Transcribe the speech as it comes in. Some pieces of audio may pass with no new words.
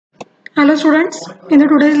Hello students, in the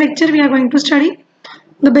today's lecture we are going to study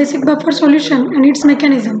the basic buffer solution and its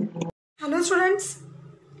mechanism. Hello students,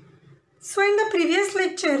 so in the previous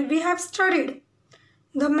lecture we have studied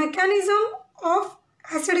the mechanism of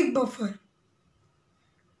acidic buffer.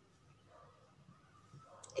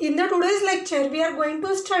 In the today's lecture we are going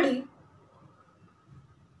to study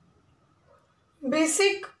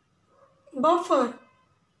basic buffer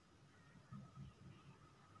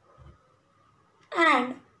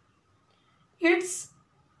and its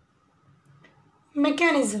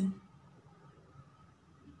mechanism.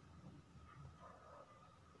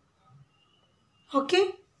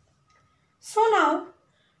 Okay, so now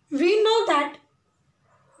we know that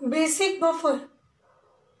basic buffer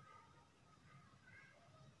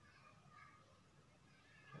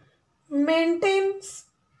maintains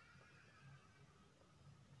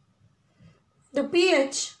the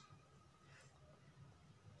pH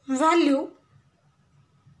value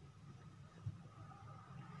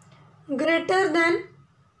greater than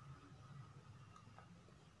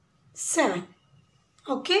 7.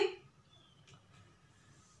 Okay,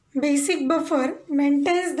 basic buffer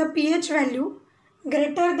maintains the pH value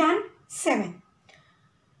greater than 7.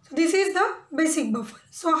 So this is the basic buffer.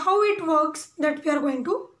 So how it works, that we are going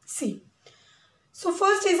to see. So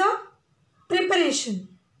first is a preparation.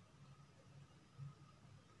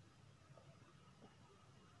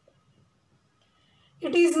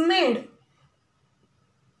 It is made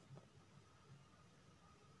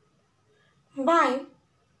by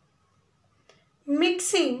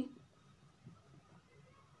mixing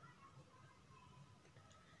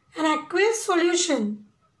an aqueous solution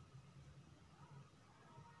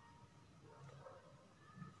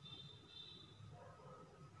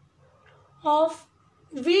of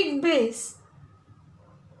weak base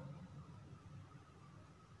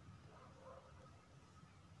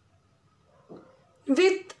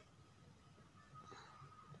with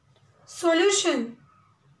solution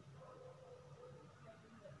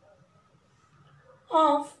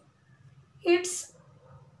of its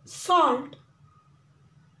salt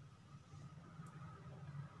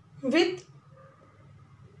with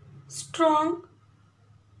strong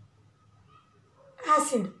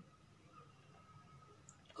acid.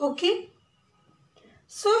 Okay,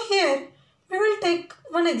 so here we will take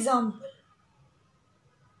one example.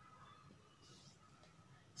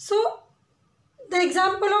 So the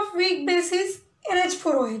example of weak base is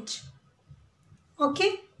NH4OH.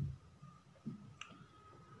 Okay,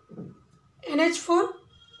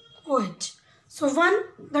 NH4OH. So one,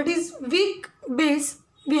 that is weak base,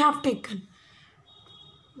 we have taken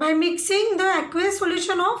by mixing the aqueous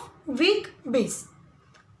solution of weak base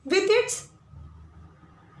with its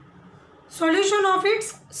solution of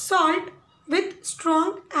its salt with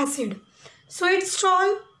strong acid. So its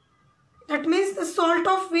salt, that means the salt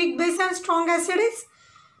of weak base and strong acid is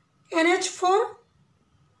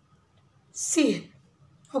NH4Cl.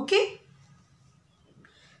 Okay,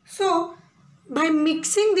 so by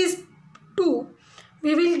mixing these two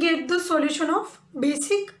we will get the solution of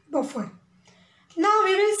basic buffer. Now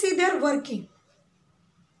we will see their working.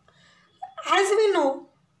 As we know,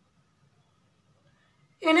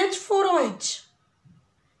 NH4OH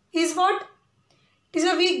is what? It is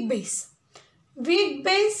a weak base. Weak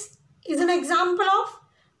base is an example of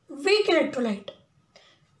weak electrolyte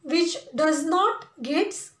which does not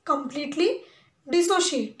get completely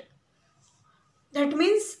dissociate. That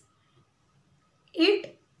means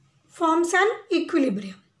it forms an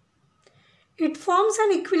equilibrium. It forms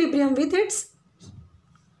an equilibrium with its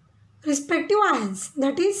respective ions,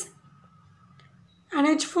 that is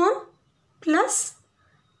NH4 plus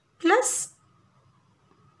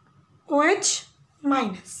OH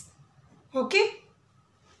minus. Okay.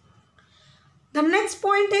 The next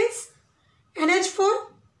point is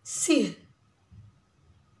NH4Cl.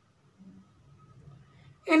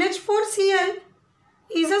 NH4Cl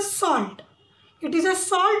is a salt. It is a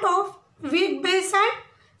salt of weak base and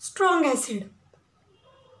strong acid.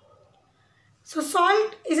 So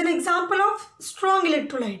salt is an example of strong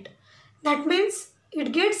electrolyte. That means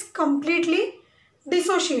it gets completely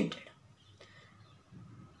dissociated.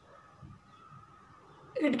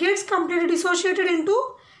 It gets completely dissociated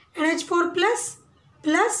into NH4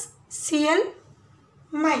 plus Cl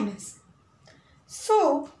minus.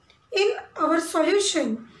 So in our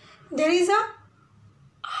solution there is a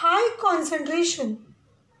high concentration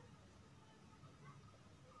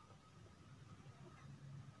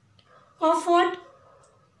of what?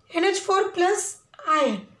 NH4 plus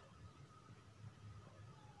ion.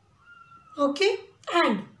 Okay,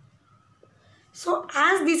 and so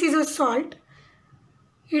as this is a salt,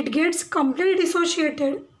 it gets completely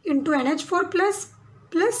dissociated into NH4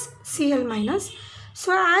 plus Cl minus.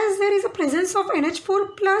 So as there is a presence of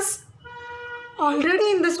NH4 plus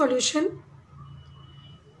already in the solution,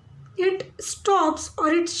 it stops or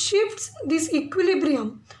it shifts this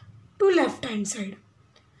equilibrium to left hand side.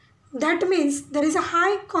 That means there is a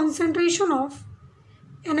high concentration of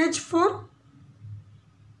NH4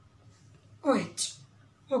 OH.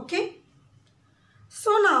 Okay.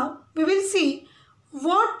 So now we will see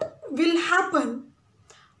what will happen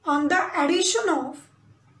on the addition of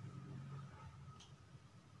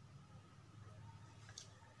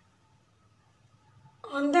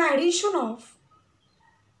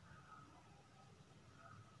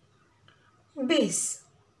base.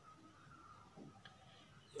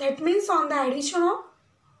 That means on the addition of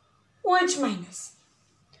OH minus.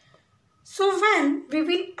 So when we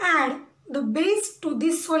will add the base to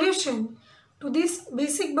this solution, to this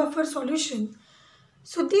basic buffer solution,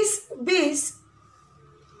 so this base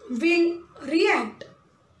will react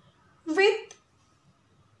with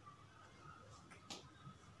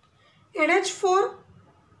NH4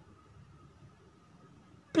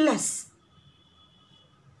 plus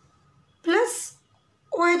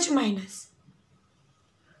OH minus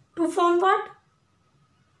to form what?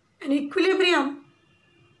 An equilibrium,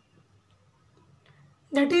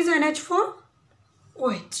 that is NH4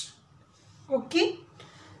 OH. Okay.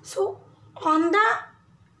 So on the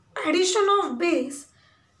addition of base,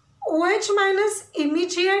 OH minus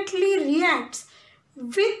immediately reacts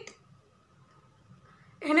with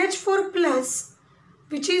NH4 plus,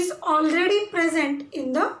 which is already present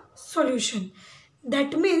in the solution.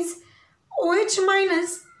 That means OH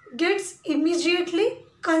minus gets immediately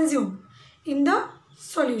consumed in the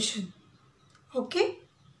solution. Okay.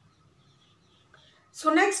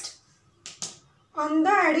 So next, on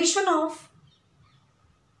the addition of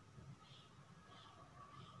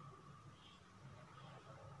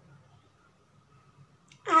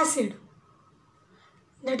acid,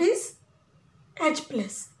 that is H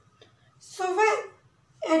plus. So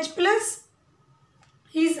when H plus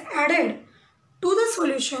is added to the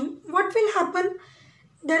solution, what will happen?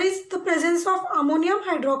 There is the presence of ammonium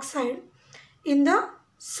hydroxide in the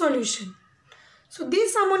solution. So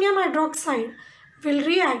this ammonium hydroxide will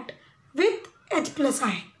react with H plus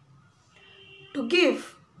ion to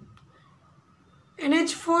give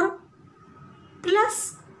NH4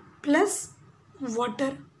 plus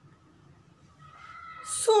water.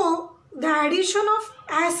 So the addition of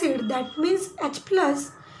acid, that means H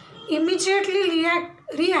plus, immediately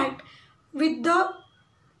react with the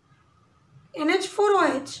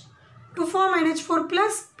NH4OH to form NH4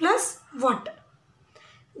 plus water.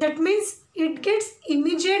 That means it gets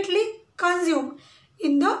immediately consumed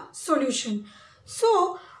in the solution.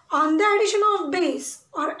 So on the addition of base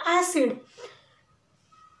or acid,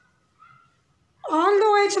 all the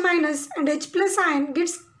OH minus and H plus ion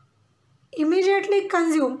gets immediately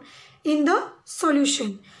consumed in the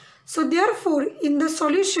solution. So therefore in the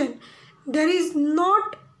solution there is no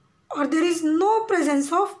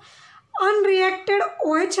presence of unreacted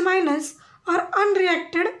OH minus or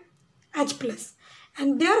unreacted H plus,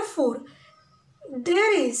 and therefore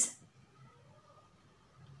there is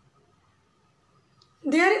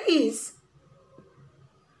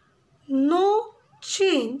no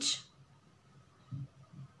change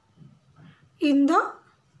in the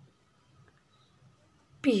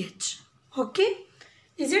pH. Okay,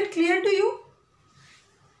 is it clear to you?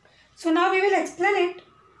 So now we will explain it.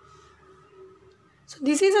 So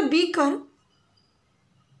this is a beaker.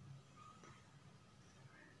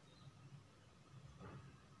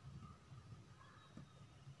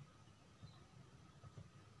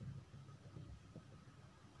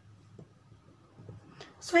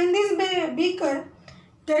 So in this beaker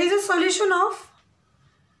there is a solution of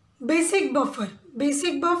basic buffer.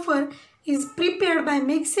 Basic buffer is prepared by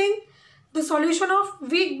mixing the solution of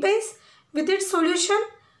weak base with its solution,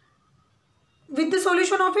 with the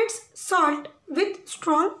solution of its salt with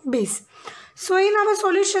strong base. So in our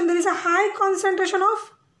solution there is a high concentration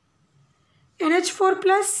of NH4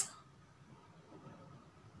 plus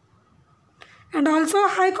and also a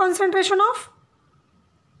high concentration of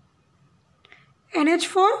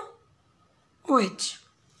NH4OH.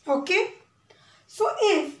 Okay. So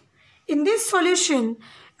if in this solution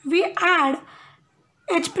we add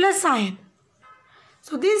H plus ion,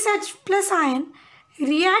 so this H plus ion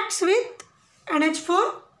reacts with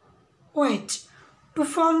NH4OH to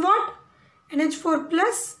form what? NH4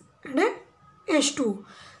 plus and then H2.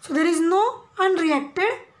 So there is no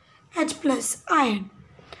unreacted H plus ion.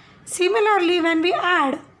 Similarly, when we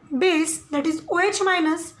add base, that is OH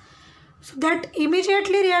minus, so that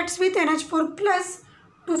immediately reacts with NH4 plus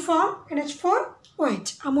to form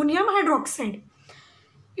NH4OH, ammonium hydroxide.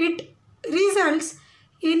 It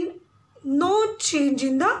change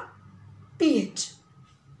in the pH.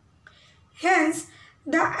 Hence,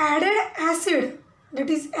 the added acid, that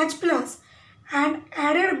is H plus, and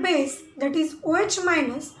added base, that is OH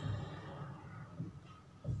minus,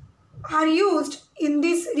 are used in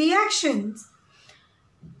these reactions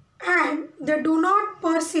and they do not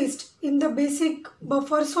persist in the basic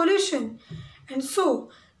buffer solution, and so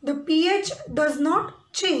the pH does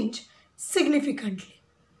not change significantly.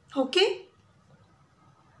 Okay?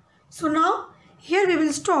 So now here we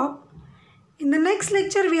will stop. In the next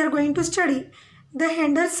lecture we are going to study the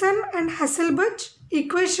Henderson and Hasselbalch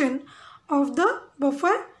equation of the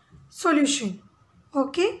buffer solution.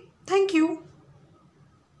 Okay? Thank you.